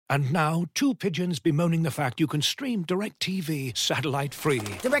And now, two pigeons bemoaning the fact you can stream DirecTV satellite-free.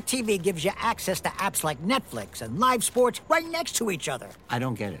 DirecTV gives you access to apps like Netflix and live sports right next to each other. I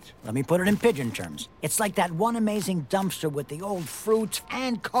don't get it. Let me put it in pigeon terms. It's like that one amazing dumpster with the old fruits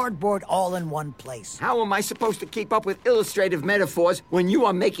and cardboard all in one place. How am I supposed to keep up with illustrative metaphors when you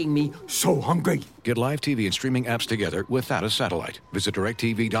are making me so hungry? Get live TV and streaming apps together without a satellite. Visit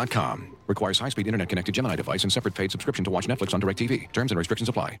DirecTV.com. Requires high-speed internet-connected Gemini device and separate paid subscription to watch Netflix on DirecTV. Terms and restrictions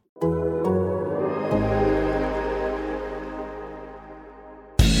apply.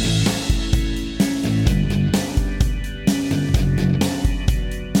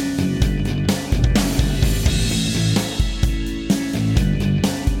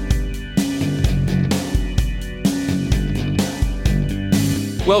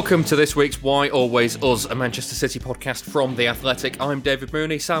 Welcome to this week's Why Always Us, a Manchester City podcast from The Athletic. I'm David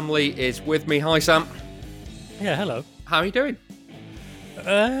Mooney. Sam Lee is with me. Hi, Sam. Yeah, hello. How are you doing?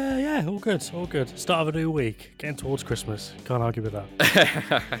 Yeah, all good, all good. Start of a new week, getting towards Christmas. Can't argue with that.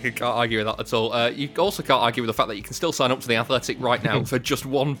 You can't argue with that at all. You also can't argue with the fact that you can still sign up to The Athletic right now for just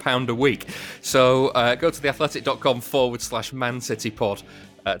 £1 a week. So go to theathletic.com/Man City Pod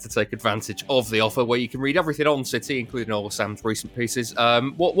to take advantage of the offer, where you can read everything on City, including all of Sam's recent pieces.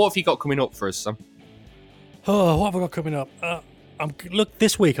 What have you got coming up for us, Sam? Oh, what have I got coming up?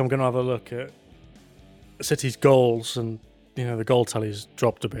 This week I'm going to have a look at City's goals, and the goal tally's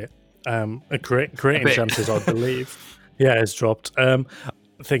dropped a bit. Creating chances, I believe. Yeah, it's dropped. The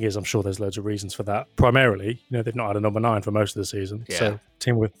thing is, I'm sure there's loads of reasons for that. Primarily, they've not had a number 9 for most of the season, so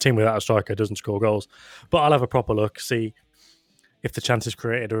team without a striker doesn't score goals. But I'll have a proper look, see if the chances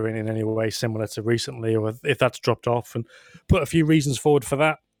created are in any way similar to recently, or if that's dropped off, and put a few reasons forward for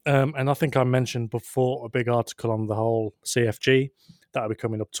that. And I think I mentioned before a big article on the whole CFG that'll be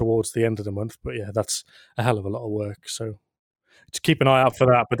coming up towards the end of the month. But yeah, that's a hell of a lot of work. So just keep an eye out for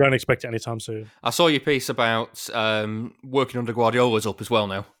that, but don't expect it anytime soon. I saw your piece about working under Guardiola's up as well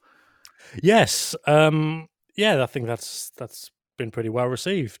now. Yes. I think that's been pretty well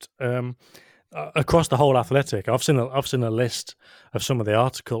received. Across the whole Athletic, I've seen a list of some of the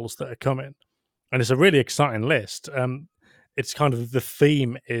articles that are coming, and it's a really exciting list. It's kind of the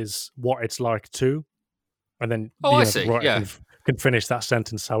theme is what it's like to, and then I see. Can finish that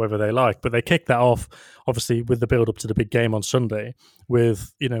sentence however they like. But they kick that off, obviously, with the build up to the big game on Sunday,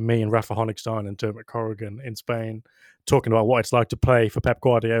 with me and Rafa Honigstein and Dermot Corrigan in Spain talking about what it's like to play for Pep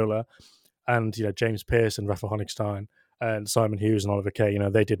Guardiola, and James Pearce and Rafa Honigstein and Simon Hughes and Oliver Kay,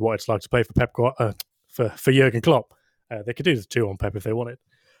 they did what it's like to play for Pep for Jurgen Klopp. They could do the 2 on Pep if they wanted.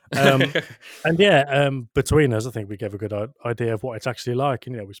 Between us, I think we gave a good idea of what it's actually like.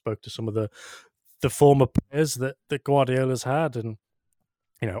 And we spoke to some of the former players that Guardiola's had, and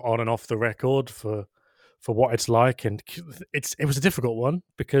on and off the record for what it's like. And it was a difficult one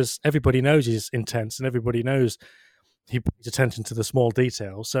because everybody knows he's intense, and everybody knows he pays attention to the small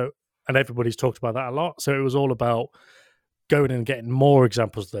details. And everybody's talked about that a lot. So it was all about going and getting more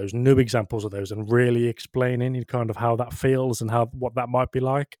examples of those, new examples of those, and really explaining kind of how that feels and what that might be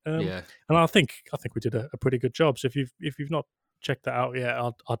like. And I think we did a pretty good job. So if you've not checked that out yet,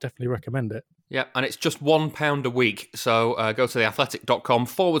 I'll definitely recommend it. Yeah, and it's just £1 a week. So go to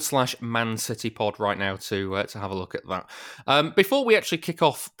theathletic.com/Man City Pod right now to have a look at that. Before we actually kick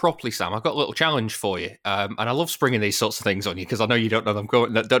off properly, Sam, I've got a little challenge for you. And I love springing these sorts of things on you because I know you don't know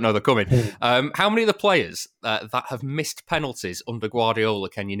they're coming. How many of the players that have missed penalties under Guardiola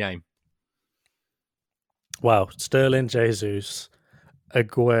can you name? Wow, Sterling, Jesus,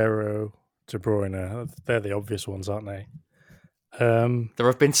 Aguero, De Bruyne. They're the obvious ones, aren't they? There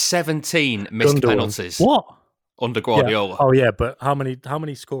have been 17 missed penalties. What? Under Guardiola. Yeah. Oh yeah, but how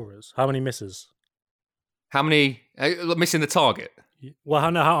many scorers? How many misses? How many missing the target? Well,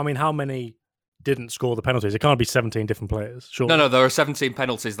 how many didn't score the penalties? It can't be 17 different players. Sure. No, there are 17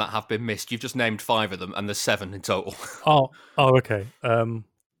 penalties that have been missed. You've just named 5 of them, and there's 7 in total. Oh, okay.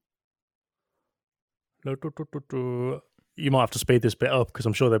 You might have to speed this bit up because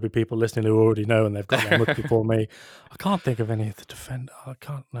I'm sure there'll be people listening who already know and they've got that much before me. I can't think of any of the defenders.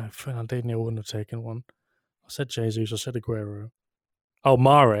 Fernandinho wouldn't have taken one. I said Jesus, I said Aguero. Oh,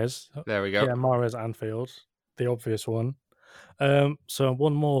 Mahrez. There we go. Yeah, Mahrez, Anfield, the obvious one. So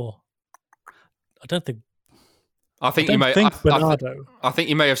one more. I think you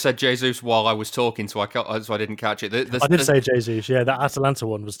may have said Jesus while I was talking, so I didn't catch it. I did say Jesus. Yeah, that Atalanta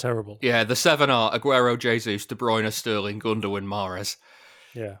one was terrible. Yeah, the 7 are Aguero, Jesus, De Bruyne, Sterling, Gundogan, Mahrez.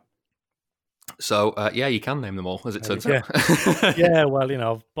 Yeah. So you can name them all as it turns out. Yeah,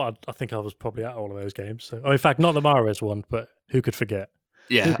 well, but I think I was probably at all of those games. So, in fact, not the Mahrez one, but who could forget?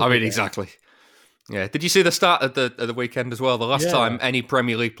 Yeah, exactly. Yeah. Did you see the start of the weekend as well? The last time any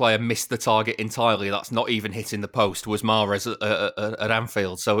Premier League player missed the target entirely, that's not even hitting the post, was Mahrez at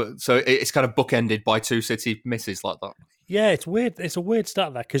Anfield. So it's kind of bookended by 2 City misses like that. Yeah, it's weird. It's a weird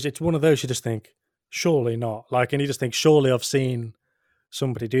stat, that, because it's one of those you just think, surely not. Like, and you just think, surely I've seen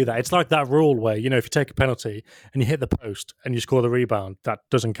somebody do that. It's like that rule where, if you take a penalty and you hit the post and you score the rebound, that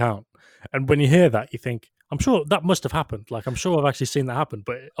doesn't count. And when you hear that, you think, I'm sure that must have happened. Like, I'm sure I've actually seen that happen,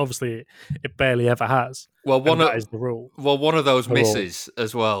 but obviously it barely ever has. Well, that is the rule. Well, one of those misses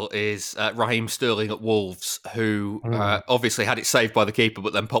as well is Raheem Sterling at Wolves, who obviously had it saved by the keeper,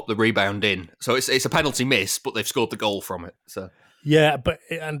 but then popped the rebound in. So it's a penalty miss, but they've scored the goal from it. So yeah,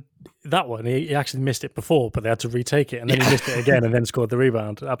 and that one he actually missed it before, but they had to retake it, and then he missed it again, and then scored the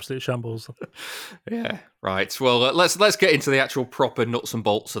rebound. Absolute shambles. Yeah, right. Well, let's get into the actual proper nuts and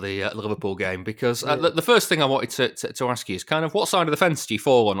bolts of the Liverpool game, because the first thing I wanted to ask you is kind of what side of the fence do you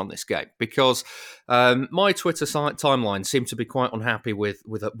fall on this game? Because my Twitter timeline seemed to be quite unhappy with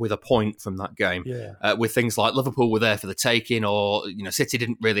a point from that game, with things like Liverpool were there for the taking, or City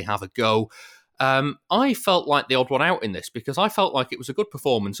didn't really have a go. I felt like the odd one out in this, because I felt like it was a good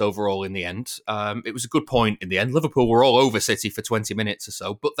performance overall in the end. It was a good point in the end. Liverpool were all over City for 20 minutes or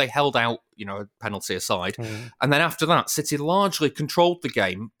so, but they held out, a penalty aside. And then after that, City largely controlled the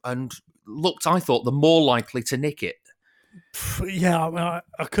game and looked, I thought, the more likely to nick it. Yeah,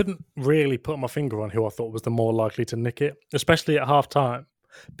 I couldn't really put my finger on who I thought was the more likely to nick it, especially at half-time,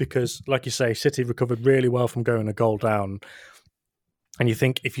 because, like you say, City recovered really well from going a goal down. And you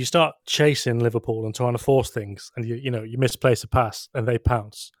think, if you start chasing Liverpool and trying to force things, and you misplace a pass and they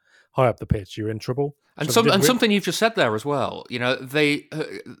pounce high up the pitch, you're in trouble. And something you've just said there as well. They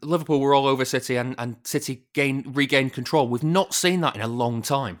Liverpool were all over City, and City regained control. We've not seen that in a long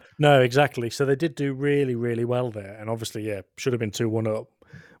time. No, exactly. So they did do really, really well there, and obviously, should have been 2-1 up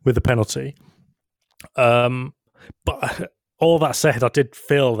with the penalty. But all that said, I did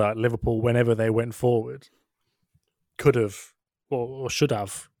feel that Liverpool, whenever they went forward, could have or should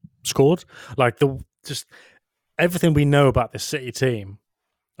have scored. Like, just everything we know about this City team,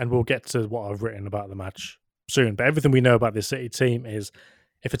 and we'll get to what I've written about the match soon, but everything we know about this City team is,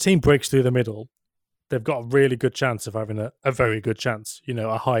 if a team breaks through the middle, they've got a really good chance of having a very good chance,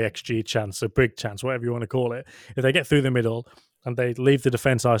 a high XG chance, a big chance, whatever you want to call it. If they get through the middle and they leave the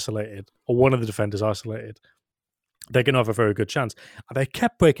defence isolated, or one of the defenders isolated, they're going to have a very good chance. And they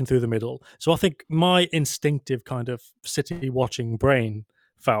kept breaking through the middle. So I think my instinctive kind of City watching brain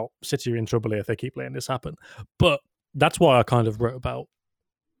felt City are in trouble here if they keep letting this happen. But that's why I kind of wrote about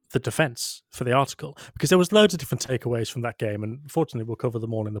the defence for the article, because there was loads of different takeaways from that game, and fortunately we'll cover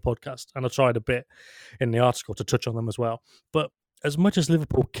them all in the podcast. And I tried a bit in the article to touch on them as well. But as much as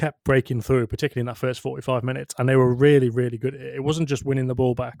Liverpool kept breaking through, particularly in that first 45 minutes, and they were really, really good, it wasn't just winning the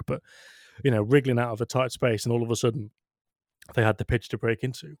ball back, but wriggling out of a tight space, and all of a sudden they had the pitch to break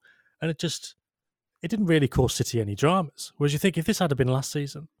into. And it didn't really cause City any dramas. Whereas you think, if this had been last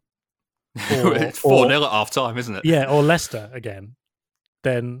season, it's 4-0 at half time, isn't it? Yeah, or Leicester again,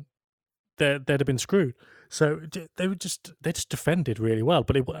 then they'd have been screwed. So they just defended really well.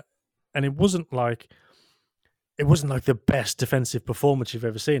 But it wasn't like the best defensive performance you've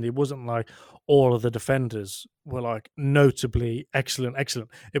ever seen. It wasn't like all of the defenders were like notably excellent.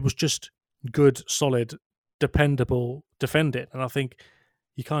 It was just good, solid, dependable defending. And I think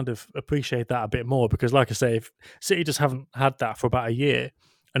you kind of appreciate that a bit more, because, like I say, if City just haven't had that for about a year,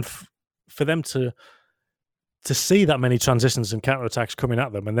 and for them to see that many transitions and counterattacks coming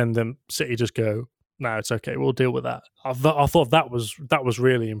at them, and then City just go, no, it's okay, we'll deal with that. I thought that was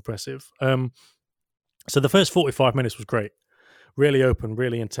really impressive. So the first 45 minutes was great. Really open,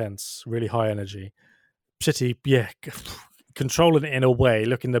 really intense, really high energy. City, controlling it in a way,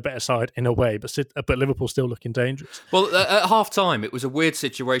 looking the better side in a way, but Liverpool still looking dangerous. Well, at half-time, it was a weird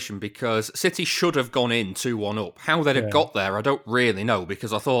situation, because City should have gone in 2-1 up. How they'd have got there, I don't really know,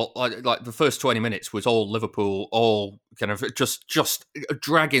 because I thought like the first 20 minutes was all Liverpool, all kind of just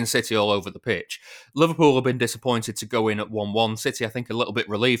dragging City all over the pitch. Liverpool have been disappointed to go in at 1-1. City, I think, a little bit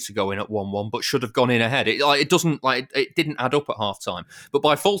relieved to go in at 1-1, but should have gone in ahead. It didn't add up at half-time. But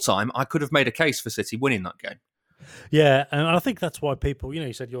by full-time, I could have made a case for City winning that game. Yeah, and I think that's why people,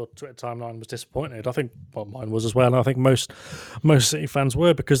 you said your Twitter timeline was disappointed. I think mine was as well, and I think most City fans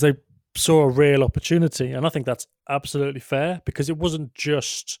were, because they saw a real opportunity, and I think that's absolutely fair, because it wasn't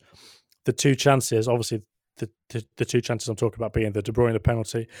just the two chances. Obviously, the two chances I'm talking about being the De Bruyne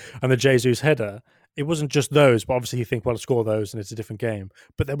penalty and the Jesus header. It wasn't just those, but obviously you think, well, score those and it's a different game.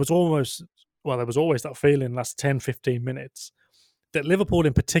 But there was always that feeling last 10, 15 minutes that Liverpool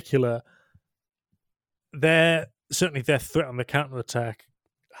in particular, certainly their threat on the counter-attack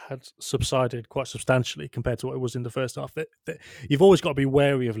had subsided quite substantially compared to what it was in the first half. You've always got to be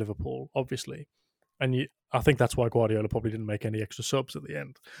wary of Liverpool, obviously, and I think that's why Guardiola probably didn't make any extra subs at the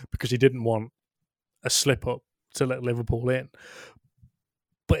end, because he didn't want a slip up to let Liverpool in.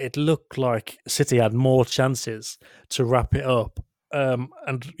 But it looked like City had more chances to wrap it up.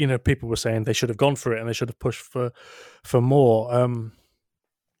 And people were saying they should have gone for it and they should have pushed for more.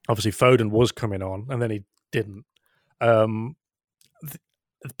 Obviously, Foden was coming on and then he didn't. But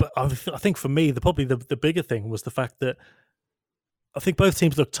I think for me, probably the bigger thing was the fact that I think both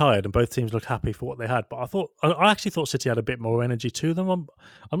teams looked tired and both teams looked happy for what they had. But I actually thought City had a bit more energy to them.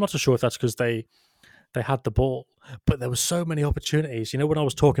 I'm not so sure if that's because they had the ball, but there were so many opportunities. When I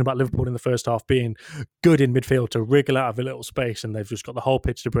was talking about Liverpool in the first half being good in midfield to wriggle out of a little space and they've just got the whole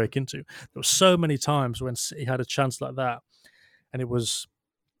pitch to break into, there were so many times when City had a chance like that, and it was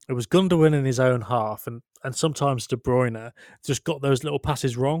Gundogan in his own half, and sometimes De Bruyne just got those little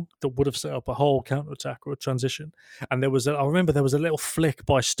passes wrong that would have set up a whole counter-attack or a transition. And I remember there was a little flick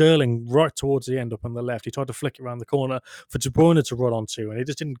by Sterling right towards the end up on the left. He tried to flick it around the corner for De Bruyne to run onto, and he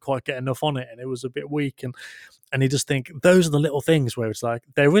just didn't quite get enough on it, and it was a bit weak. And you just think those are the little things where it's like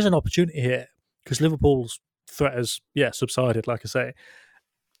there is an opportunity here, because Liverpool's threat has subsided, like I say,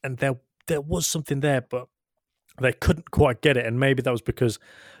 and there was something there, but they couldn't quite get it, and maybe that was because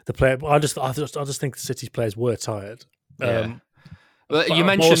the player. I just think the City's players were tired. Yeah. Well, you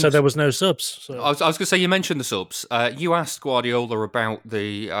mentioned also there was no subs. So. I was going to say, you mentioned the subs. You asked Guardiola about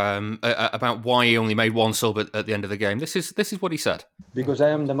about why he only made one sub at the end of the game. This is what he said. Because I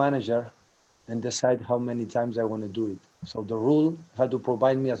am the manager and decide how many times I want to do it. So the rule had to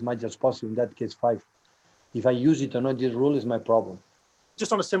provide me as much as possible. In that case, 5. If I use it or not, this rule is my problem.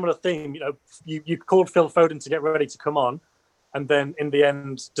 Just on a similar theme, you called Phil Foden to get ready to come on, and then in the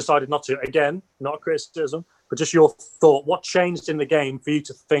end decided not to. Again, not a criticism, but just your thought. What changed in the game for you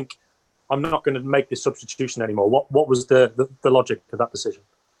to think, I'm not going to make this substitution anymore? What was the logic of that decision?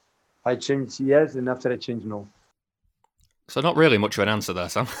 I changed yes, and after I changed no. So not really much of an answer there,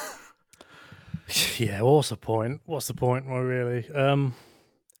 Sam. Yeah, what's the point? Well, really?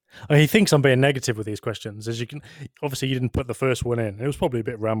 He thinks I'm being negative with these questions. As you can, obviously, you didn't put the first one in. It was probably a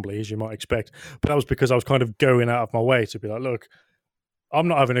bit rambly, as you might expect. But that was because I was kind of going out of my way to be like, look, I'm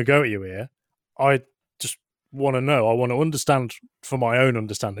not having a go at you here. I just want to know. I want to understand for my own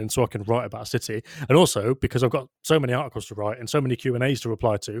understanding, so I can write about City. And also because I've got so many articles to write and so many Q&As to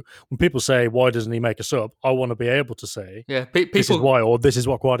reply to. When people say, why doesn't he make a sub? I want to be able to say, this is why, or this is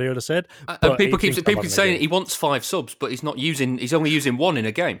what Guardiola said. And people keep saying he wants 5 subs, but he's only using 1 in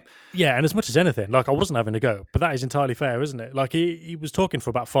a game. Yeah, and as much as anything, like, I wasn't having a go, but that is entirely fair, isn't it? Like, he was talking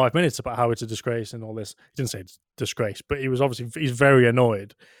for about 5 minutes about how it's a disgrace and all this. He didn't say it's disgrace, but he's very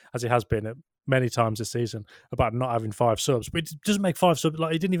annoyed, as he has been many times this season, about not having 5 subs. But he doesn't make 5 subs.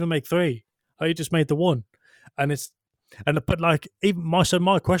 Like, he didn't even make 3. Like, he just made the 1. My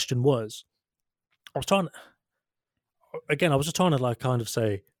question was, I was just trying to like kind of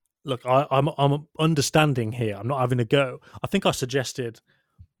say, look, I'm understanding here. I'm not having a go. I think I suggested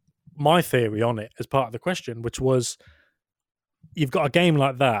my theory on it as part of the question, which was, you've got a game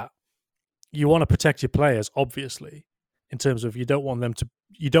like that, you want to protect your players, obviously, in terms of you don't want them to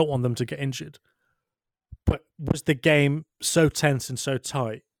get injured. But was the game so tense and so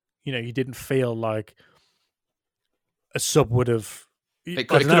tight? You didn't feel like a sub would have. It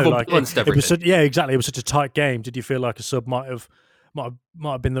could have influenced everything. Exactly. It was such a tight game. Did you feel like a sub might have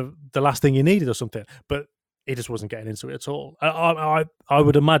been the last thing you needed or something? But he just wasn't getting into it at all. I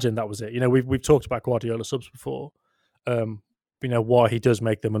would imagine that was it. We've talked about Guardiola subs before. Why he does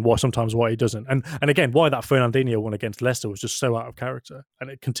make them and sometimes why he doesn't. And again, why that Fernandinho one against Leicester was just so out of character, and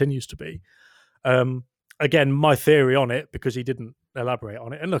it continues to be. Again, my theory on it, because he didn't elaborate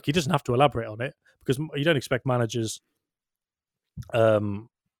on it. And look, he doesn't have to elaborate on it, because you don't expect managers to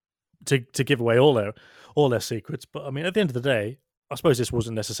give away all their secrets. But I mean, at the end of the day, I suppose this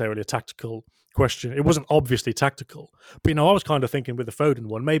wasn't necessarily a tactical question. It wasn't obviously tactical. But I was kind of thinking with the Foden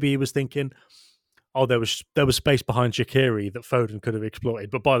one, maybe he was thinking, oh, there was space behind Shaqiri that Foden could have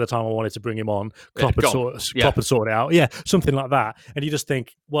exploited, but by the time I wanted to bring him on, Klopp had sorted it out. Yeah, something like that. And you just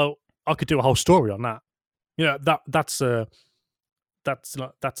think, well, I could do a whole story on that.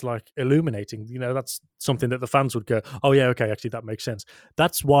 That's like illuminating. That's something that the fans would go, oh yeah, okay, actually that makes sense.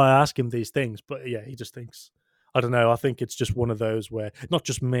 That's why I ask him these things. But yeah, he just thinks, I don't know. I think it's just one of those where, not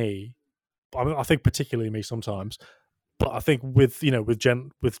just me, I think particularly me sometimes, but I think with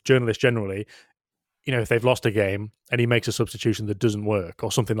journalists generally, if they've lost a game and he makes a substitution that doesn't work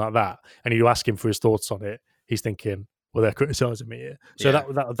or something like that, and you ask him for his thoughts on it, he's thinking, well, they're criticising me here. So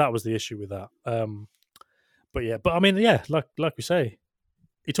that was the issue with that. But I mean, yeah, like we say,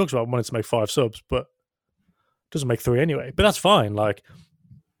 he talks about wanting to make 5 subs, but doesn't make 3 anyway. But that's fine. Like,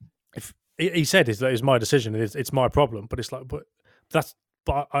 if he said it's my decision, it's my problem. But it's like, but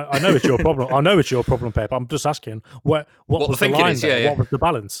I know it's your problem. I know it's your problem, Pep. I'm just asking what was the line there? What was the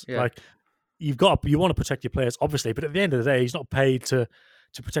balance? Yeah. Like, you want to protect your players, obviously, but at the end of the day, he's not paid to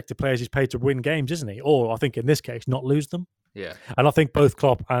protect the players. He's paid to win games, isn't he? Or I think in this case, not lose them. Yeah. And I think both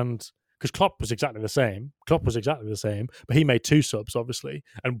Klopp because Klopp was exactly the same. But he made 2 subs, obviously,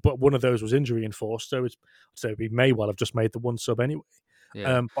 but one of those was injury enforced. So he may well have just made the 1 sub anyway.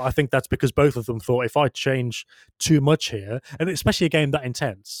 Yeah. But I think that's because both of them thought, if I change too much here, and especially a game that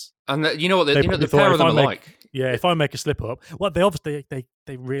intense, and the pair of them are like. Yeah, if I make a slip up, well, they obviously they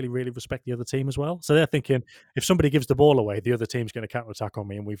really, really respect the other team as well. So they're thinking, if somebody gives the ball away, the other team's going to counter attack on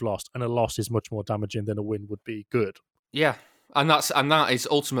me, and we've lost. And a loss is much more damaging than a win would be good. Yeah, and that is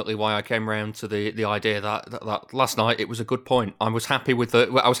ultimately why I came around to the idea that last night it was a good point. I was happy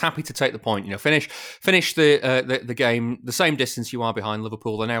to take the point. Finish the game the same distance you are behind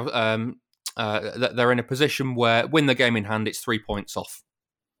Liverpool. They're now they're in a position where win the game in hand. It's 3 points off.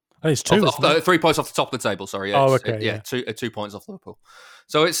 Oh, it's 2. 3 points off the top of the table. Sorry. Yeah, okay. Yeah, 2 points off Liverpool.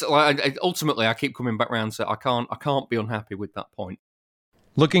 So it's like ultimately I keep coming back round to I can't be unhappy with that point.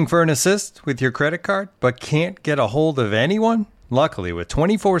 Looking for an assist with your credit card, but can't get a hold of anyone? Luckily, with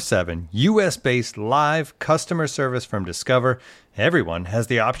 24/7 US-based live customer service from Discover, everyone has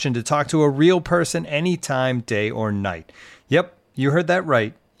the option to talk to a real person anytime, day or night. Yep, you heard that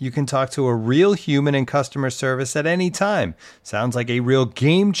right. You can talk to a real human in customer service at any time. Sounds like a real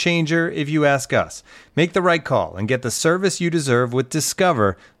game changer if you ask us. Make the right call and get the service you deserve with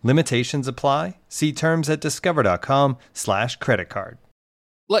Discover. Limitations apply. See terms at discover.com/creditcard.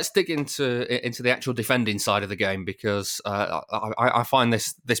 Let's dig into the actual defending side of the game, because I find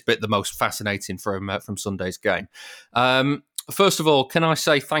this bit the most fascinating from Sunday's game. First of all, can I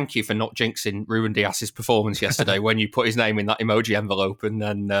say thank you for not jinxing Ruben Dias's performance yesterday when you put his name in that emoji envelope, and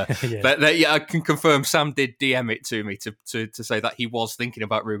then I can confirm Sam did DM it to me to say that he was thinking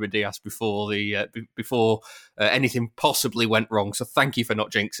about Ruben Dias before anything possibly went wrong. So thank you for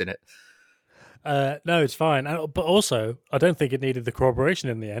not jinxing it. No, it's fine. But also, I don't think it needed the corroboration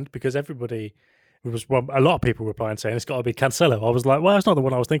in the end, because a lot of people replying saying it's got to be Cancelo. I was like, well, it's not the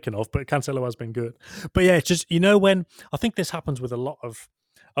one I was thinking of, but Cancelo has been good. But yeah, it's just, when I think this happens with a lot of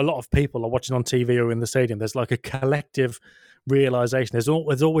people are watching on TV or in the stadium, there's like a collective realization. There's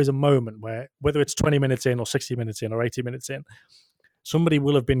always a moment where, whether it's 20 minutes in or 60 minutes in or 80 minutes in, somebody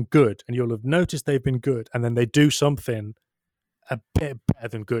will have been good, and you'll have noticed they've been good, and then they do something a bit better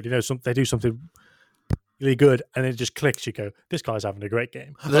than good. They do something really good, and it just clicks. You go, this guy's having a great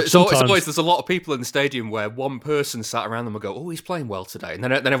game. There's a lot of people in the stadium where one person sat around them and go, oh, he's playing well today, and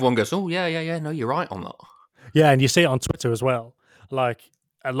then everyone goes, oh yeah, no, you're right on that. Yeah, and you see it on Twitter as well. Like,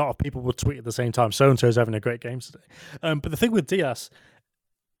 a lot of people will tweet at the same time, so and so's having a great game today. But the thing with Dias,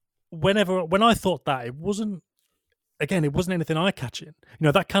 when I thought that, it wasn't anything eye-catching.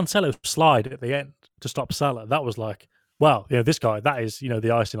 That Cancelo slide at the end to stop Salah, that was like, wow, this guy, that is,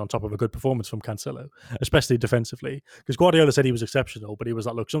 the icing on top of a good performance from Cancelo, especially defensively. Because Guardiola said he was exceptional, but he was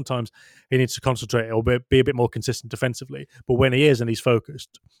like, look, sometimes he needs to concentrate or be a bit more consistent defensively. But when he is and he's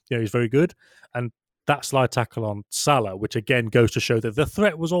focused, he's very good. And that slide tackle on Salah, which again goes to show that the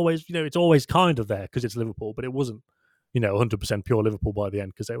threat was always, it's always kind of there because it's Liverpool, but it wasn't, 100% pure Liverpool by the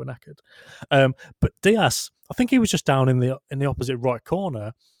end because they were knackered. But Dias, I think he was just down in the opposite right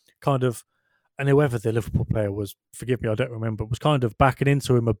corner, kind of. And whoever the Liverpool player was, forgive me, I don't remember, was kind of backing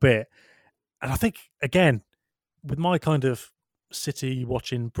into him a bit. And I think, again, with my kind of City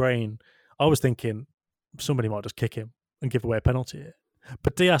watching brain, I was thinking somebody might just kick him and give away a penalty here.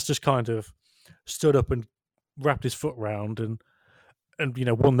 But Dias just kind of stood up and wrapped his foot round and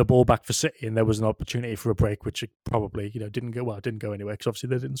won the ball back for City. And there was an opportunity for a break, which probably, didn't go anywhere because obviously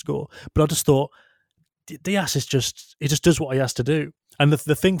they didn't score. But I just thought, Dias he just does what he has to do. And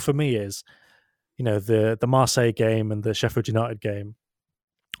the thing for me is, the Marseille game and the Sheffield United game,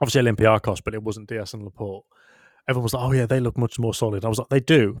 obviously Olympiacos, but it wasn't Dias and Laporte. Everyone was like, oh yeah, they look much more solid. I was like, they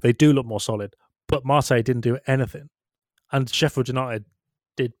do look more solid, but Marseille didn't do anything. And Sheffield United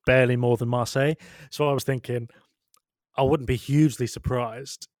did barely more than Marseille. So I was thinking, I wouldn't be hugely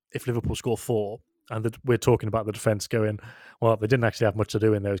surprised if Liverpool score 4. And we're talking about the defence going, well, they didn't actually have much to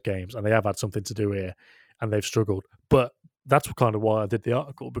do in those games, and they have had something to do here, and they've struggled. But that's kind of why I did the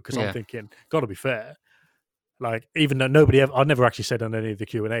article, because I'm thinking, got to be fair. Like, even though I never actually said on any of the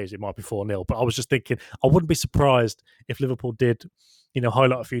Q&As it might be 4-0, but I was just thinking, I wouldn't be surprised if Liverpool did,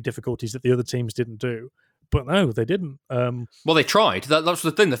 highlight a few difficulties that the other teams didn't do. But no, they didn't. Well, they tried. That was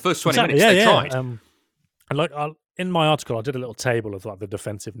the thing. The first 20 minutes, they tried. And like, in my article, I did a little table of like the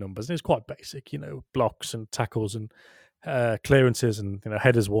defensive numbers, and it's quite basic, blocks and tackles and clearances and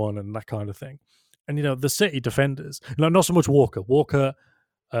headers won and that kind of thing. And the City defenders, not so much Walker. Walker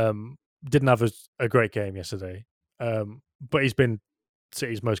didn't have a great game yesterday, but he's been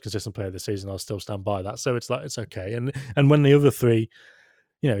City's most consistent player this season. I'll still stand by that. So it's okay. And when the other three,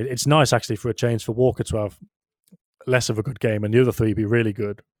 it's nice actually for a change for Walker to have less of a good game and the other three be really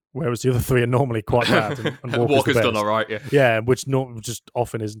good. Whereas the other three are normally quite bad, and Walker's done all right, which just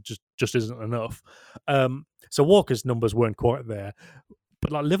often isn't just isn't enough. So Walker's numbers weren't quite there,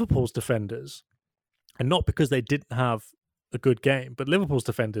 but like Liverpool's defenders, and not because they didn't have a good game, but Liverpool's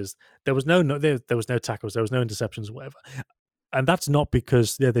defenders, there was no tackles, there was no interceptions, or whatever, and that's not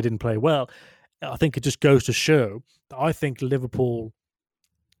because they didn't play well. I think it just goes to show that I think Liverpool.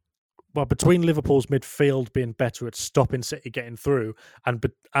 Well, between Liverpool's midfield being better at stopping City getting through,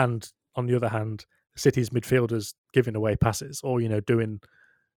 and on the other hand, City's midfielders giving away passes or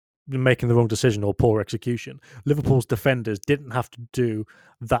making the wrong decision or poor execution, Liverpool's defenders didn't have to do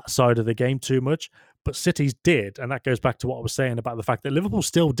that side of the game too much, but City's did, and that goes back to what I was saying about the fact that Liverpool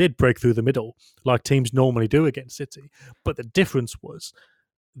still did break through the middle like teams normally do against City, but the difference was.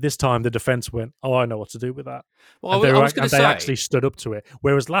 This time the defence went, I know what to do with that. Well, and they actually stood up to it.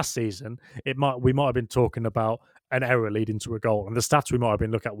 Whereas last season, we might have been talking about an error leading to a goal. And the stats we might have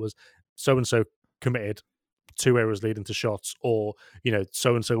been looking at was so-and-so committed 2 errors leading to shots, or,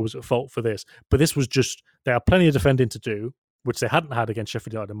 so-and-so was at fault for this. But this was just, they had plenty of defending to do, which they hadn't had against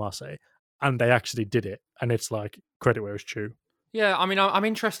Sheffield United and Marseille. And they actually did it. And it's like, credit where it's due. Yeah, I mean, I'm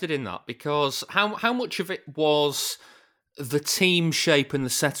interested in that because how much of it was the team shape and the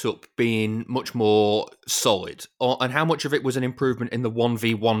setup being much more solid, and how much of it was an improvement in the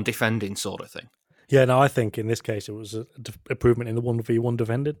 1v1 defending sort of thing? Yeah, no, I think in this case it was an improvement in the 1v1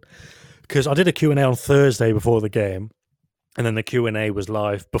 defending, because I did a Q&A on Thursday before the game, and then the Q&A was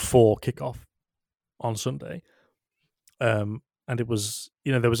live before kickoff on Sunday. And it was,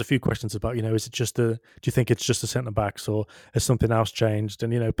 there was a few questions about, is it just do you think it's just the centre backs or has something else changed?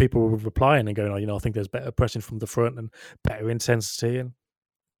 And, people were replying and going, I think there's better pressing from the front and better intensity. And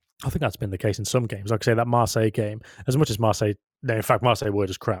I think that's been the case in some games. Like I say, that Marseille game, as much as Marseille, no, in fact, Marseille were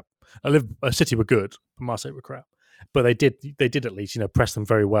just crap. City were good, but Marseille were crap. But they did at least, press them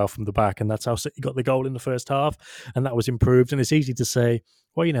very well from the back. And that's how City got the goal in the first half. And that was improved. And it's easy to say,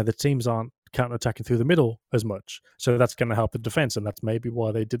 well, the teams aren't counter-attacking through the middle as much, so that's going to help the defence, and that's maybe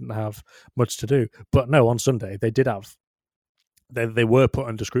why they didn't have much to do. But no, on Sunday they did have, they were put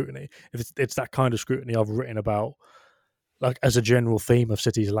under scrutiny. It's that kind of scrutiny I've written about, like as a general theme of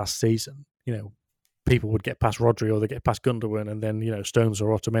City's last season. People would get past Rodri or they get past Gundogan, and then Stones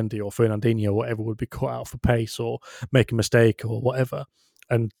or Otamendi or Fernandinho or whatever would be cut out for pace or make a mistake or whatever,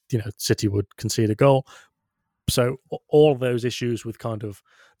 and City would concede a goal. So all those issues with kind of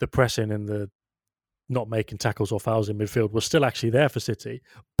the pressing and the not making tackles or fouls in midfield was still actually there for City,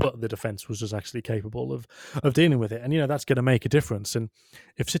 but the defence was just actually capable of dealing with it. And, that's going to make a difference. And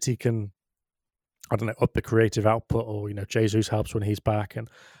if City can, I don't know, up the creative output, or, Jesus helps when he's back, and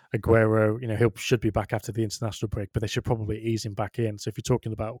Aguero, he should be back after the international break, but they should probably ease him back in. So if you're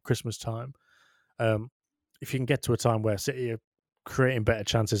talking about Christmas time, if you can get to a time where City are creating better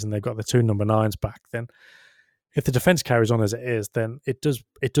chances and they've got the 2 number 9s back, then if the defence carries on as it is, then it does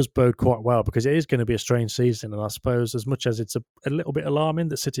bode quite well, because it is going to be a strange season. And I suppose as much as it's a little bit alarming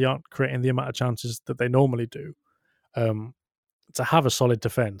that City aren't creating the amount of chances that they normally do, to have a solid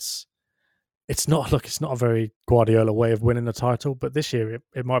defence, it's not a very Guardiola way of winning the title, but this year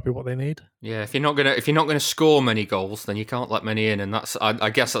it might be what they need. Yeah, if you're not gonna score many goals, then you can't let many in, and that's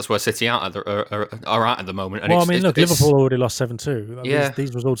I guess that's where City are at the moment. And Liverpool already lost 7-2. Yeah,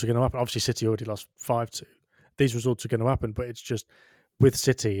 these results are going to happen. Obviously, City already lost 5-2. These results are going to happen, but it's just with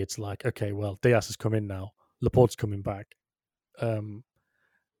City, it's like, okay, well, Diaz has come in now, Laporte's coming back. Cancelo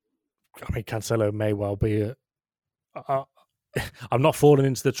may well be I'm not falling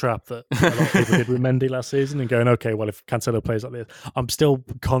into the trap that a lot of people did with Mendy last season and going, okay, well, if Cancelo plays like this, I'm still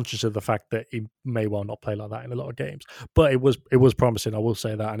conscious of the fact that he may well not play like that in a lot of games. But it was promising, I will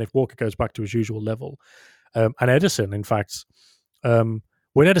say that. And if Walker goes back to his usual level, and Ederson, in fact,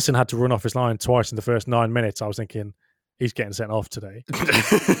 when Ederson had to run off his line twice in the first 9 minutes, I was thinking he's getting sent off today.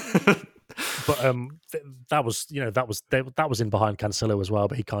 But that was in behind Cancelo as well.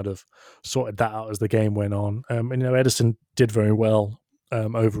 But he kind of sorted that out as the game went on. Ederson did very well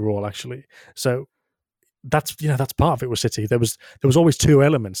overall, actually. So that's part of it with City. There was always 2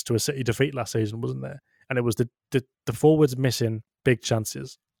 elements to a City defeat last season, wasn't there? And it was the forwards missing big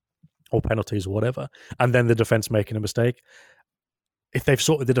chances or penalties or whatever, and then the defence making a mistake. if they've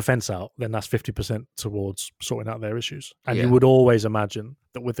sorted the defense out, then that's 50% towards sorting out their issues. And Yeah. you would always imagine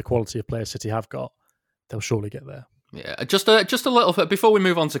that with the quality of players City have got, they'll surely get there. Yeah, just a little bit before we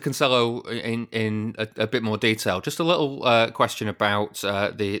move on to Cancelo in a bit more detail. Just a little question about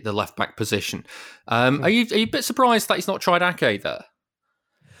the left back position. Are you a bit surprised that he's not tried Ake there?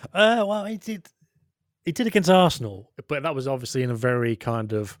 Well, he did against Arsenal, but that was obviously in a very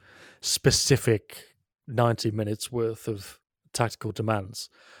kind of specific 90 minutes worth of tactical demands.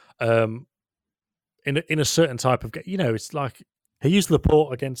 In a certain type of game, it's like he used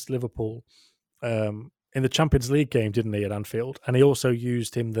Laporte against Liverpool. In the Champions League game, didn't he, at Anfield? And he also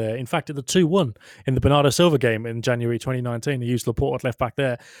used him there. In fact, at the 2-1 in the Bernardo Silva game in January 2019, he used Laporte at left back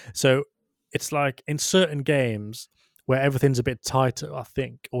there. So it's like in certain games where everything's a bit tighter, I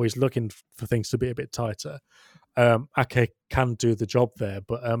think, or he's looking for things to be a bit tighter, Ake can do the job there.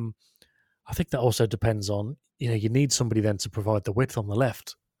 But I think that also depends on, you need somebody then to provide the width on the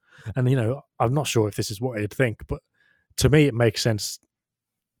left. And, I'm not sure if this is what he'd think, but to me, it makes sense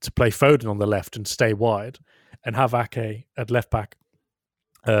to play Foden on the left and stay wide and have Ake at left back.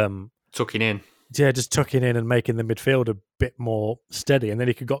 Tucking in. Yeah, just tucking in and making the midfield a bit more steady. And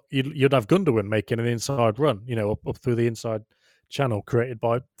then you'd have Gundogan making an inside run, up through the inside channel created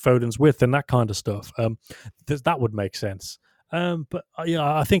by Foden's width and that kind of stuff. That would make sense. But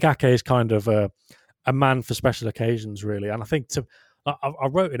I think Ake is kind of a man for special occasions, really. And I think I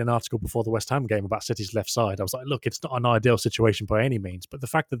wrote in an article before the West Ham game about City's left side. I was like, look, it's not an ideal situation by any means, but the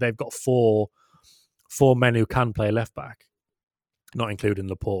fact that they've got four men who can play left back, not including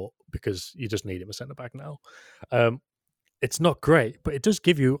Laporte, because you just need him a centre back now. It's not great, but it does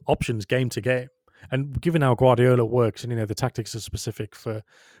give you options game to game. And given how Guardiola works, and the tactics are specific for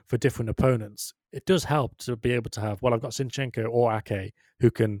different opponents, it does help to be able to have, I've got Zinchenko or Ake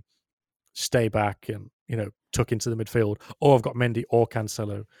who can stay back and tuck into the midfield, or I've got Mendy or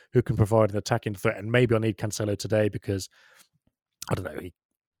Cancelo who can provide an attacking threat. And maybe I need Cancelo today because I don't know,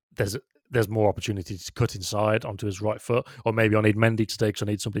 there's more opportunity to cut inside onto his right foot, or maybe I need Mendy today because I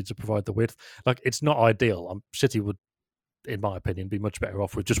need somebody to provide the width. Like, it's not ideal. City would, in my opinion, be much better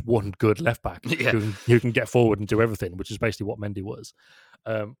off with just one good left back who can get forward and do everything, which is basically what Mendy was.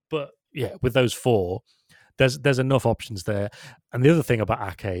 But yeah, with those four, there's enough options there. And the other thing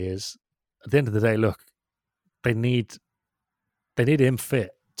about Ake is, at the end of the day, look, they need him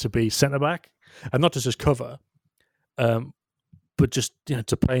fit to be centre back, and not to just cover, but just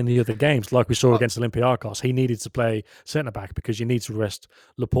to play in the other games, like we saw against Olympiacos. He needed to play centre back because you need to rest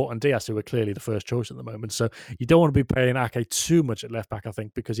Laporte and Diaz, who are clearly the first choice at the moment. So you don't want to be playing Ake too much at left back, I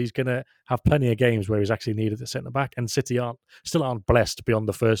think, because he's going to have plenty of games where he's actually needed at centre back, and City still aren't blessed beyond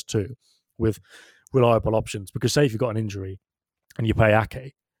the first two with reliable options. Because say if you've got an injury and you play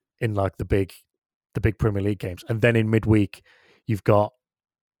Ake in like the big Premier League games, and then in midweek you've got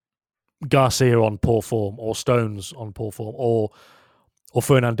Garcia on poor form, or Stones on poor form, or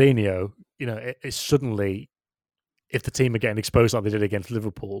Fernandinho, it's suddenly, if the team are getting exposed like they did against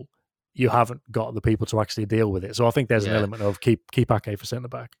Liverpool, you haven't got the people to actually deal with it. So I think there's an element of keep Ake for centre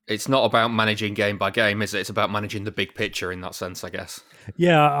back. It's not about managing game by game, is it? It's about managing the big picture in that sense, I guess.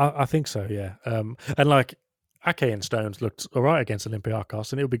 Yeah, I think so. Yeah, and like Ake and Stones looked all right against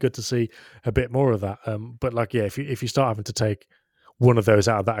Olympiacos, and it would be good to see a bit more of that. But like, yeah, if you start having to take one of those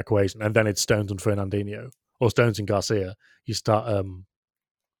out of that equation, and then it's Stones and Fernandinho, or Stones and Garcia, you start.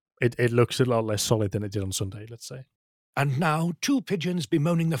 It looks a lot less solid than it did on Sunday, let's say. And now, two pigeons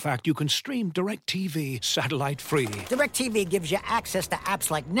bemoaning the fact you can stream DirecTV satellite-free. DirecTV gives you access to apps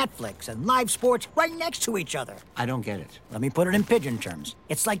like Netflix and live sports right next to each other. I don't get it. Let me put it in pigeon terms.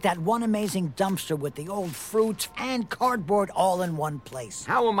 It's like that one amazing dumpster with the old fruits and cardboard all in one place.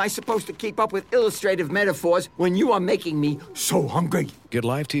 How am I supposed to keep up with illustrative metaphors when you are making me so hungry? Get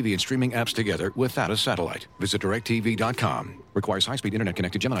live TV and streaming apps together without a satellite. Visit DirecTV.com. Requires high-speed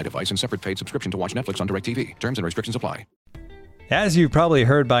internet-connected Gemini device and separate paid subscription to watch Netflix on DirecTV. Terms and restrictions apply. As you've probably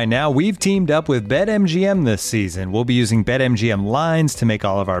heard by now, we've teamed up with BetMGM this season. We'll be using BetMGM lines to make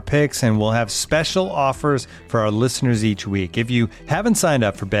all of our picks, and we'll have special offers for our listeners each week. If you haven't signed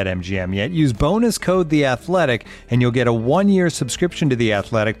up for BetMGM yet, use bonus code THEATHLETIC, and you'll get a 1-year subscription to The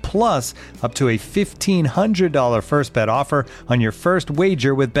Athletic, plus up to a $1,500 first bet offer on your first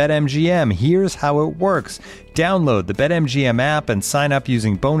wager with BetMGM. Here's how it works. Download the BetMGM app and sign up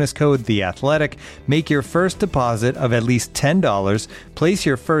using bonus code THEATHLETIC. Make your first deposit of at least $10, place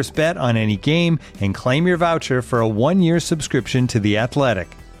your first bet on any game, and claim your voucher for a 1-year subscription to The Athletic.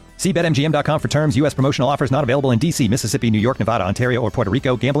 See BetMGM.com for terms. U.S. promotional offers not available in D.C., Mississippi, New York, Nevada, Ontario, or Puerto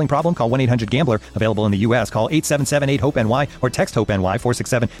Rico. Gambling problem? Call 1-800-GAMBLER. Available in the U.S. Call 877-8-HOPE-NY or text HOPE-NY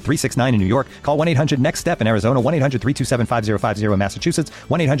 467-369 in New York. Call 1-800-NEXT-STEP in Arizona. 1-800-327-5050 in Massachusetts.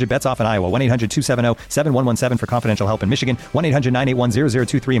 1-800-BETS-OFF in Iowa. 1-800-270-7117 for confidential help in Michigan.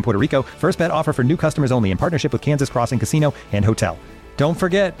 1-800-981-0023 in Puerto Rico. First bet offer for new customers only in partnership with Kansas Crossing Casino and Hotel. Don't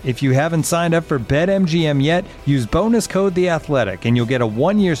forget, if you haven't signed up for BetMGM yet, use bonus code The Athletic, and you'll get a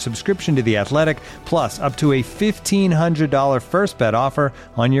 1-year subscription to The Athletic, plus up to a $1,500 first bet offer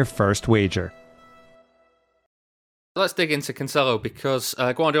on your first wager. Let's dig into Cancelo, because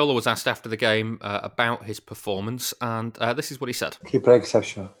Guardiola was asked after the game about his performance, and this is what he said. He played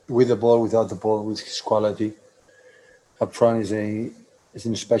exceptional. With the ball, without the ball, with his quality. Up front is a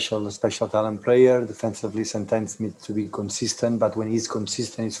special talent player. Defensively, sometimes needs to be consistent, but when he's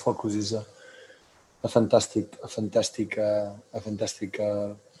consistent, his focus is a fantastic guy,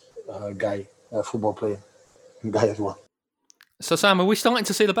 a football player, guy as well. So, Sam, are we starting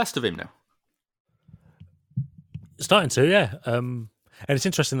to see the best of him now? Starting to, yeah. And it's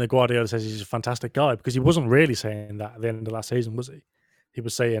interesting that Guardiola says he's a fantastic guy, because he wasn't really saying that at the end of last season, was he? He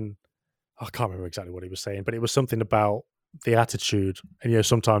was saying, I can't remember exactly what he was saying, but it was something about the attitude, and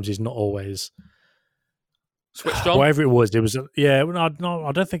sometimes he's not always switched on. Whatever it was, no,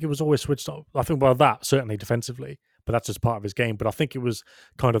 I don't think it was always switched on. I think that certainly defensively, but that's just part of his game. But I think it was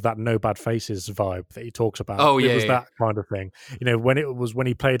kind of that no bad faces vibe that he talks about. It was that kind of thing. When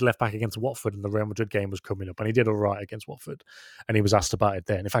he played left back against Watford and the Real Madrid game was coming up, and he did all right against Watford, and he was asked about it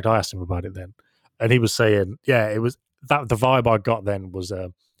then. In fact, I asked him about it then, and he was saying, it was that the vibe I got then was.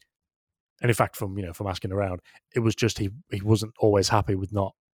 And in fact, from asking around, it was just he wasn't always happy with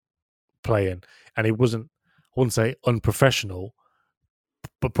not playing, and he wasn't, I wouldn't say unprofessional,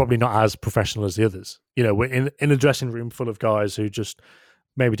 but probably not as professional as the others. We're in a dressing room full of guys who just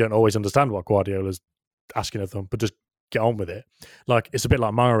maybe don't always understand what Guardiola's asking of them, but just get on with it. Like, it's a bit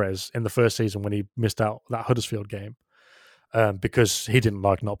like Mahrez in the first season when he missed out that Huddersfield game because he didn't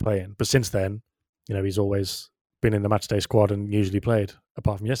like not playing. But since then, he's always been in the matchday squad and usually played,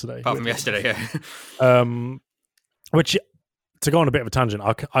 apart from yesterday. Yeah. Which, to go on a bit of a tangent,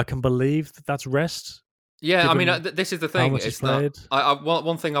 I can believe that's rest. Yeah, I mean, this is the thing. It's that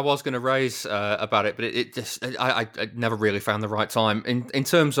one thing I was going to raise about it, but it just I never really found the right time in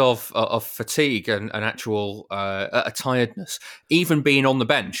terms of fatigue and actual tiredness. Even being on the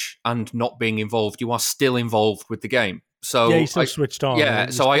bench and not being involved, you are still involved with the game. So yeah, you still switched on.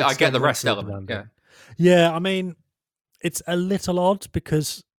 Yeah, so I get the rest element. Yeah, I mean, it's a little odd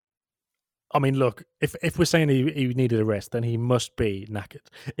because, I mean, look, if we're saying he needed a rest, then he must be knackered.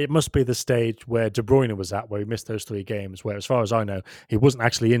 It must be the stage where De Bruyne was at, where he missed those 3 games, where, as far as I know, he wasn't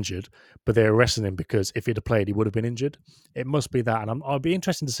actually injured, but they were resting him because if he'd have played, he would have been injured. It must be that. And I'll be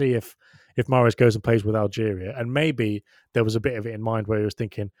interested to see if Mahrez goes and plays with Algeria, and maybe there was a bit of it in mind where he was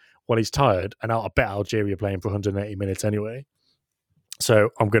thinking, well, he's tired, and I bet Algeria playing for 180 minutes anyway. So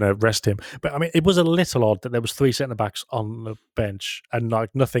I'm going to rest him. But I mean, it was a little odd that there was 3 centre-backs on the bench and like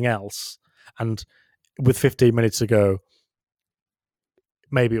nothing else. And with 15 minutes to go,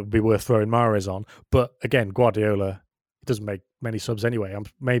 maybe it would be worth throwing Mahrez on. But again, Guardiola doesn't make many subs anyway.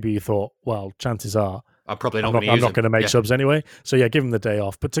 Maybe you thought, well, chances are I'm not going to make subs anyway. So yeah, give him the day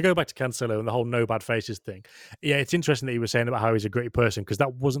off. But to go back to Cancelo and the whole no bad faces thing, yeah, it's interesting that he was saying about how he's a great person, because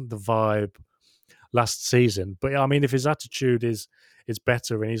that wasn't the vibe last season. But yeah, I mean, if his attitude is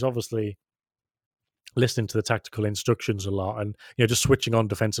better, and he's obviously listening to the tactical instructions a lot, and just switching on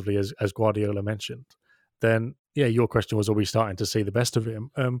defensively as Guardiola mentioned, then yeah, your question was, are we starting to see the best of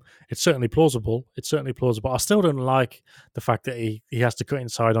him? It's certainly plausible. I still don't like the fact that he has to cut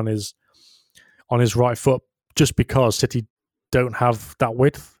inside on his right foot just because City don't have that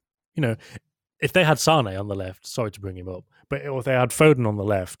width. If they had Sane on the left, sorry to bring him up, but if they had Foden on the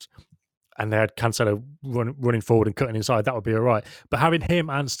left and they had Cancelo running forward and cutting inside, that would be all right. But having him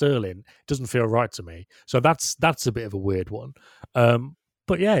and Sterling doesn't feel right to me. So that's a bit of a weird one.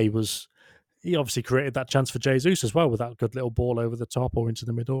 But yeah, he obviously created that chance for Jesus as well with that good little ball over the top or into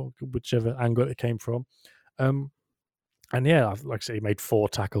the middle, whichever angle it came from. And yeah, like I say, he made 4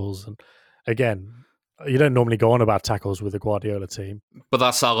 tackles. And again, you don't normally go on about tackles with the Guardiola team. But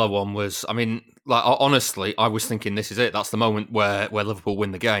that Salah one was, I mean, like, honestly, I was thinking this is it. That's the moment where Liverpool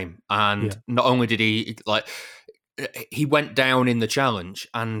win the game. And not only did he went down in the challenge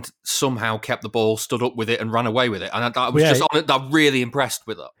and somehow kept the ball, stood up with it and ran away with it. And I was I'm really impressed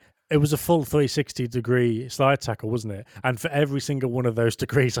with that. it was a full 360-degree slide tackle, wasn't it? And for every single one of those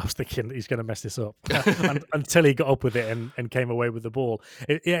degrees, I was thinking he's going to mess this up until he got up with it and came away with the ball.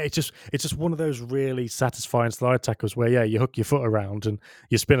 It's just one of those really satisfying slide tackles where you hook your foot around and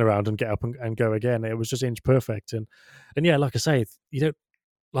you spin around and get up and go again. It was just inch perfect. And yeah, like I say, you don't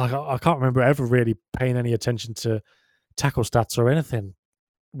like I can't remember ever really paying any attention to tackle stats or anything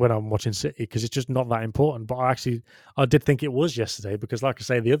when I'm watching City, because it's just not that important. But I did think it was yesterday, because like I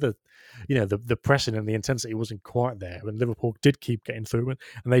say, the other, the pressing and the intensity wasn't quite there, and Liverpool did keep getting through it,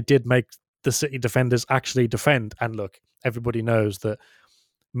 and they did make the City defenders actually defend. And look, everybody knows that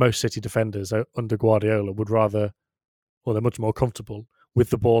most City defenders under Guardiola would rather, well, they're much more comfortable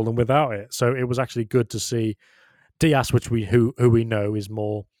with the ball than without it. So it was actually good to see Diaz, who we know is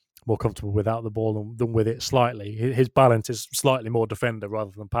more comfortable without the ball than with it slightly. His balance is slightly more defender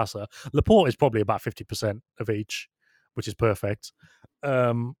rather than passer. Laporte is probably about 50% of each, which is perfect.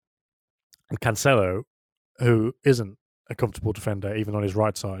 And Cancelo, who isn't a comfortable defender even on his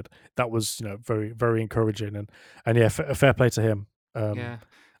right side, that was very, very encouraging. And yeah, fair play to him. And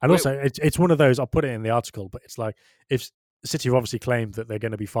also, it's one of those, I'll put it in the article, but it's like, if City have obviously claimed that they're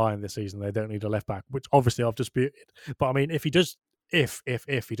going to be fine this season, they don't need a left back, which obviously I've disputed. But I mean, if he does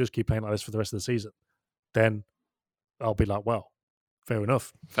keep playing like this for the rest of the season, then I'll be like, well, fair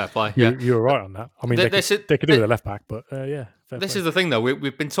enough. Fair play. You were right on that. I mean, they could do with a left back, but yeah. This is the thing, though.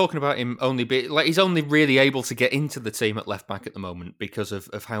 We've been talking about him he's only really able to get into the team at left back at the moment because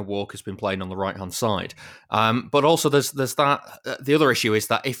of how Walker's been playing on the right hand side. But also, there's that. The other issue is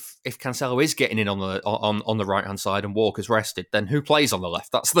that if Cancelo is getting in on the right hand side and Walker's rested, then who plays on the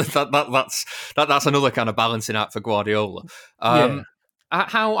left? That's another kind of balancing act for Guardiola. How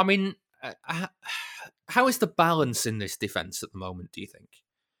is the balance in this defence at the moment, do you think?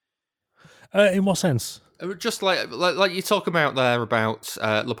 In what sense? Just like you talk about there about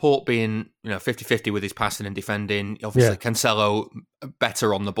Laporte being 50-50 with his passing and defending. Obviously, Cancelo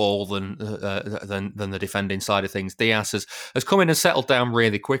better on the ball than the defending side of things. Diaz has come in and settled down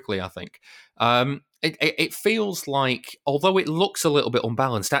really quickly, I think. It feels like, although it looks a little bit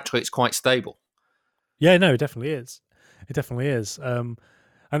unbalanced, actually it's quite stable. Yeah, no, it definitely is. It definitely is. And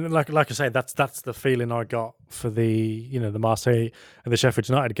like I say, that's the feeling I got for the the Marseille and the Sheffield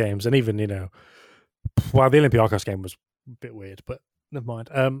United games, and even while the Olympiacos game was a bit weird, but never mind.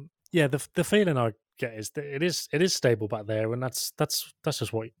 The feeling I get is that it is stable back there, and that's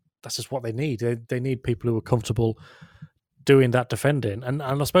just what they need. They need people who are comfortable doing that defending, and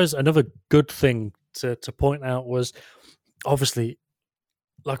I suppose another good thing to point out was obviously,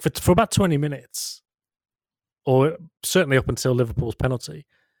 like for about 20 minutes, or certainly up until Liverpool's penalty,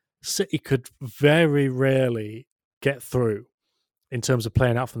 City could very rarely get through in terms of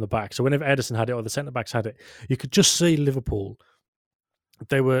playing out from the back. So whenever Ederson had it or the centre-backs had it, you could just see Liverpool.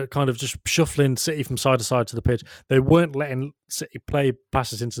 They were kind of just shuffling City from side to side to the pitch. They weren't letting City play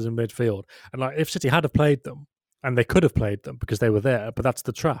passes into the midfield. And like if City had have played them, and they could have played them because they were there, but that's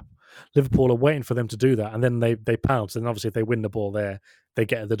the trap. Liverpool are waiting for them to do that, and then they pounce. And obviously if they win the ball there, they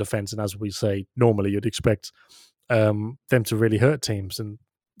get at the defence. And as we say, normally you'd expect them to really hurt teams, and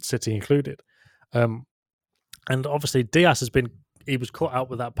City included. And obviously Diaz he was caught out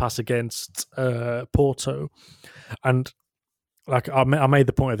with that pass against Porto, and like I made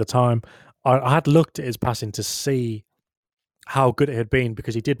the point at the time, I had looked at his passing to see how good it had been,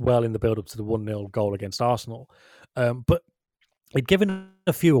 because he did well in the build up to the 1-0 goal against Arsenal, but he'd given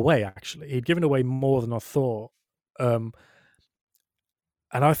a few away. Actually, he'd given away more than I thought, and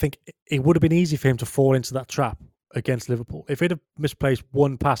I think it would have been easy for him to fall into that trap against Liverpool. If he'd have misplaced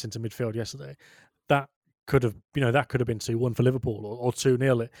one pass into midfield yesterday, that could have been 2-1 for Liverpool, or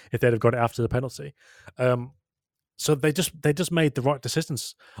 2-0 if they'd have got it after the penalty. So they just made the right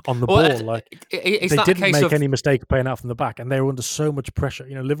decisions on the ball. Like they didn't make any mistake playing out from the back, and they were under so much pressure.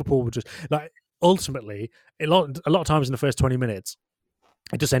 Liverpool were just like, ultimately a lot of times in the first 20 minutes,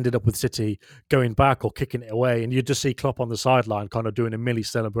 it just ended up with City going back or kicking it away, and you'd just see Klopp on the sideline kind of doing a Millie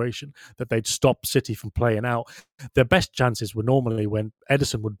celebration that they'd stop City from playing out. Their best chances were normally when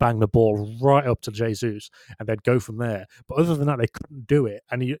Ederson would bang the ball right up to Jesus, and they'd go from there. But other than that, they couldn't do it.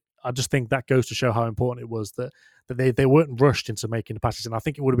 And I just think that goes to show how important it was that they weren't rushed into making the passes. And I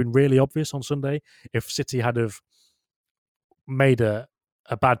think it would have been really obvious on Sunday if City had have made a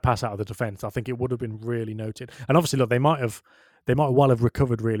bad pass out of the defence. I think it would have been really noted. And obviously, look, they might well have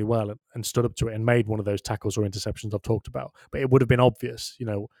recovered really well and stood up to it and made one of those tackles or interceptions I've talked about. But it would have been obvious,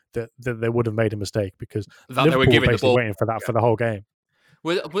 that they would have made a mistake, because Liverpool were giving the ball, waiting for that for the whole game.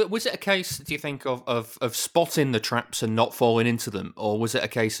 Was it a case, do you think, of spotting the traps and not falling into them, or was it a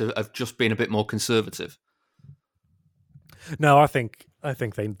case of just being a bit more conservative? No, I think I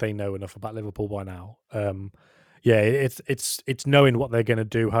think they know enough about Liverpool by now. It's knowing what they're going to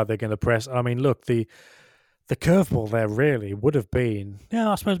do, how they're going to press. I mean, look, the curveball there really would have been,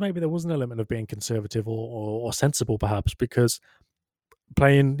 I suppose maybe there was an element of being conservative or sensible, perhaps, because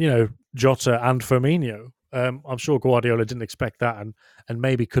playing, Jota and Firmino, I'm sure Guardiola didn't expect that, and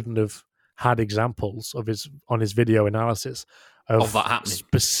maybe couldn't have had examples on his video analysis of that happening,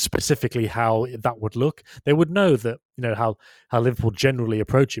 specifically how that would look. They would know that how Liverpool generally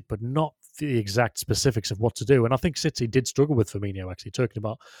approach it, but not the exact specifics of what to do. And I think City did struggle with Firmino, actually, talking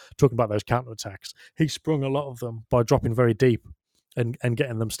about those counter-attacks. He sprung a lot of them by dropping very deep and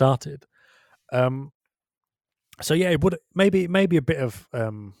getting them started. So yeah, it would maybe a bit of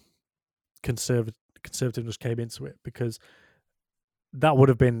conservativeness came into it, because that would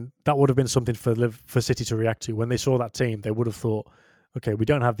have been something for City to react to. When they saw that team, they would have thought, okay, we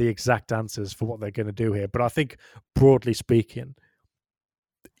don't have the exact answers for what they're going to do here. But I think, broadly speaking,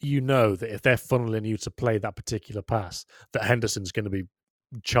 that if they're funneling you to play that particular pass, that Henderson's going to be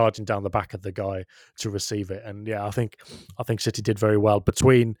charging down the back of the guy to receive it. And yeah, I think City did very well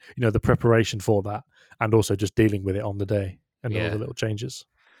between the preparation for that and also just dealing with it on the day and all the little changes.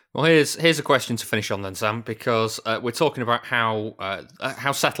 Well, here's a question to finish on then, Sam, because we're talking about how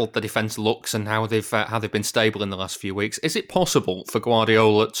settled the defence looks and how they've been stable in the last few weeks. Is it possible for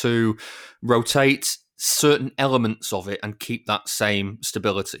Guardiola to rotate certain elements of it and keep that same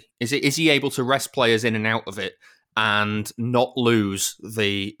stability? Is he able to rest players in and out of it and not lose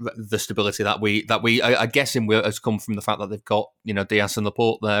the stability that we I guess has come from the fact that they've got Diaz and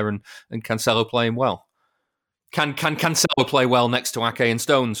Laporte there and Cancelo playing well? Can Cancelo play well next to Ake and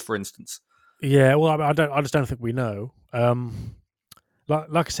Stones, for instance? Yeah, well, I just don't think we know.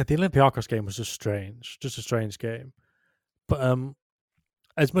 Like I said, the Olympiacos game was just a strange game. But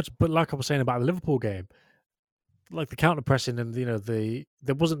like I was saying about the Liverpool game, like the counter pressing and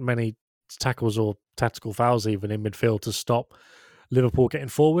there wasn't many tackles or tactical fouls even in midfield to stop Liverpool getting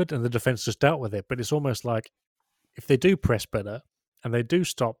forward, and the defence just dealt with it. But it's almost like if they do press better and they do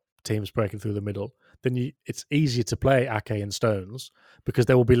stop teams breaking through the middle, then it's easier to play Ake and Stones because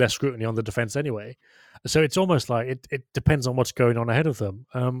there will be less scrutiny on the defence anyway. So it's almost like it depends on what's going on ahead of them.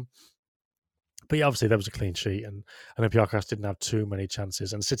 But yeah, obviously there was a clean sheet, and Olympiacos didn't have too many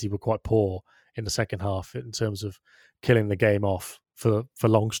chances, and City were quite poor in the second half in terms of killing the game off for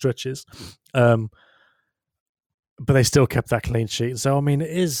long stretches. But they still kept that clean sheet. So I mean,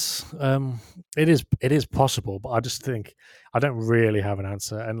 it is possible, but I just think I don't really have an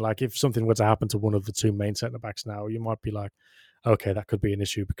answer. And like, if something were to happen to one of the two main centre backs now, you might be like, okay, that could be an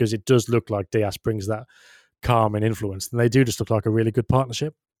issue, because it does look like Diaz brings that calm and influence, and they do just look like a really good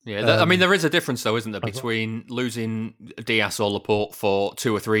partnership. Yeah, I mean, there is a difference, though, isn't there, between losing Diaz or Laporte for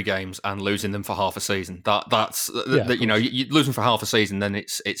 2 or 3 games and losing them for half a season. You lose them for half a season, then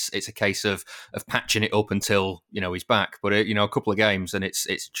it's a case of patching it up until he's back. But a couple of games, and it's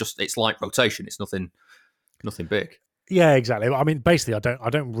like rotation. It's nothing big. Yeah, exactly. I mean, basically, I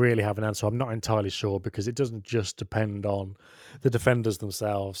don't really have an answer. I'm not entirely sure, because it doesn't just depend on the defenders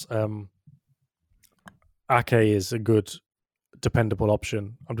themselves. Ake is a good, dependable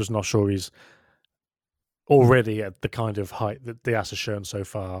option. I'm just not sure he's already at the kind of height that Diaz has shown so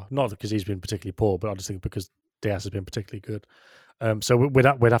far. Not because he's been particularly poor, but I just think because Diaz has been particularly good. So we'd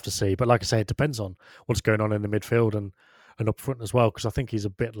have to see. But like I say, it depends on what's going on in the midfield and up front as well, because I think he's a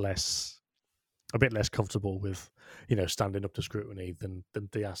bit less comfortable with standing up to scrutiny than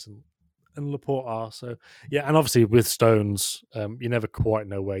Diaz and Laporte are. So yeah, and obviously with Stones, you never quite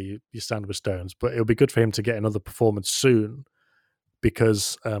know where you stand with Stones, but it'll be good for him to get another performance soon,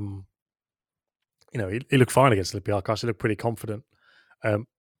 because he looked fine against Olympiacos. He looked pretty confident, and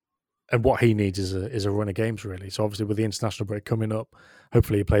what he needs is a run of games, really. So obviously with the international break coming up,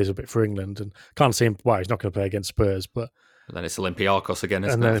 hopefully he plays a bit for England, and can't see him. Well, he's not going to play against Spurs, but then it's Olympiacos again,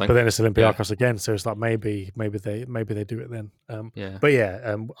 isn't it? But then it's Olympiacos again. So it's like maybe they do it then. But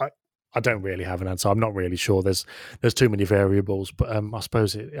yeah, I don't really have an answer. I'm not really sure. There's too many variables, but I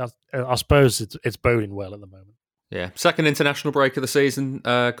suppose it's boding well at the moment. Yeah, second international break of the season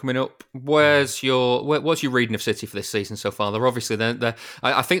coming up. What's your reading of City for this season so far? They're obviously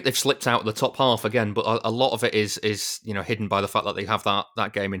I think they've slipped out of the top half again, but a lot of it is hidden by the fact that they have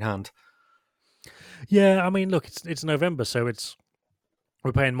that game in hand. Yeah, I mean, look, it's November, so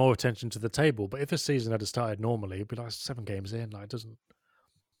we're paying more attention to the table. But if the season had started normally, it'd be like 7 games in. Like, it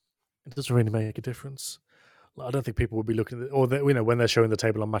doesn't really make a difference. Like, I don't think people would be looking at it, or when they're showing the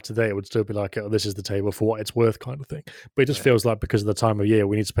table on Match Today, it would still be like, oh, this is the table for what it's worth, kind of thing. But it just feels like because of the time of year,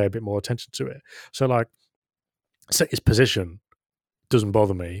 we need to pay a bit more attention to it. So, like, City's position doesn't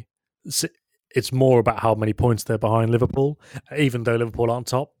bother me. it's more about how many points they're behind Liverpool, even though Liverpool aren't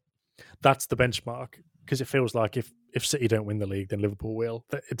top. That's the benchmark, because it feels like if City don't win the league, then Liverpool will.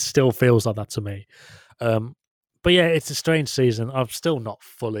 It still feels like that to me. But yeah, it's a strange season. I've still not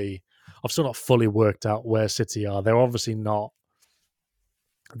fully worked out where City are. They're obviously not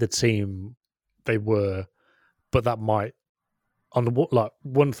the team they were, but that might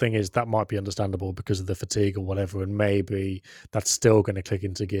one thing is that might be understandable because of the fatigue or whatever, and maybe that's still going to click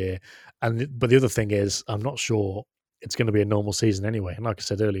into gear. But the other thing is, I'm not sure it's going to be a normal season anyway. And like I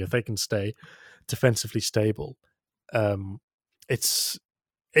said earlier, if they can stay defensively stable, it's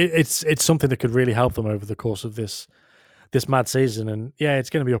something that could really help them over the course of this mad season. And yeah, it's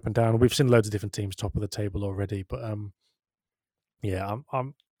going to be up and down. We've seen loads of different teams top of the table already, but yeah,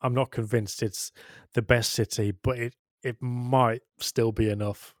 I'm not convinced it's the best City, but it might still be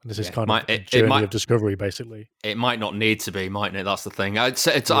enough. And this is kind of a journey of discovery, basically. It might not need to be, mightn't it? That's the thing. I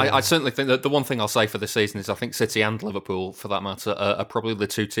certainly think that the one thing I'll say for this season is I think City and Liverpool, for that matter, are probably the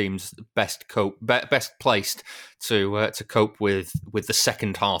two teams best placed to cope with the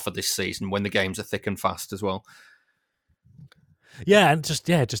second half of this season when the games are thick and fast as well. Yeah, and just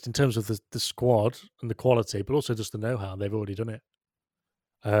in terms of the squad and the quality, but also just the know-how, they've already done it.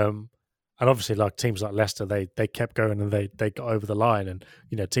 And obviously, like teams like Leicester, they kept going and they got over the line. And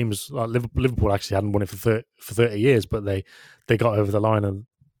teams like Liverpool actually hadn't won it for 30 years, but they got over the line. And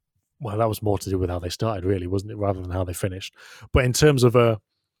well, that was more to do with how they started, really, wasn't it, rather than how they finished. But in terms of a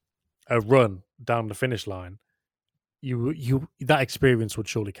run down the finish line, you that experience would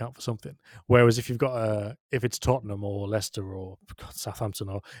surely count for something. Whereas if you've got if it's Tottenham or Leicester or Southampton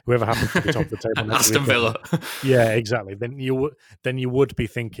or whoever happens to be top of the table, Aston Villa, yeah, exactly. Then you would be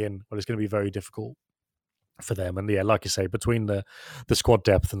thinking, well, it's going to be very difficult for them. And yeah, like you say, between the squad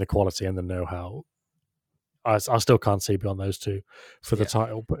depth and the quality and the know-how, I still can't see beyond those two for the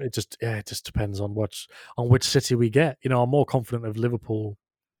title. But it just depends on which City we get. I'm more confident of Liverpool,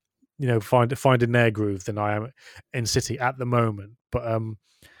 finding their groove than I am in City at the moment. But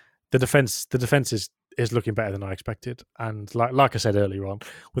the defense is looking better than I expected. And like I said earlier on,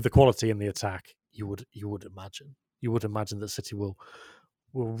 with the quality in the attack, you would imagine that City will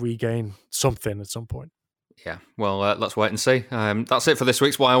regain something at some point. Yeah, well, let's wait and see. That's it for this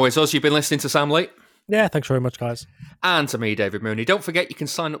week's Why Always Us. You've been listening to Sam Lee. Yeah, thanks very much, guys. And to me, David Mooney. Don't forget, you can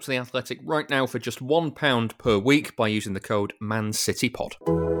sign up to The Athletic right now for just £1 per week by using the code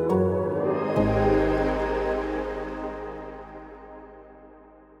ManCityPod.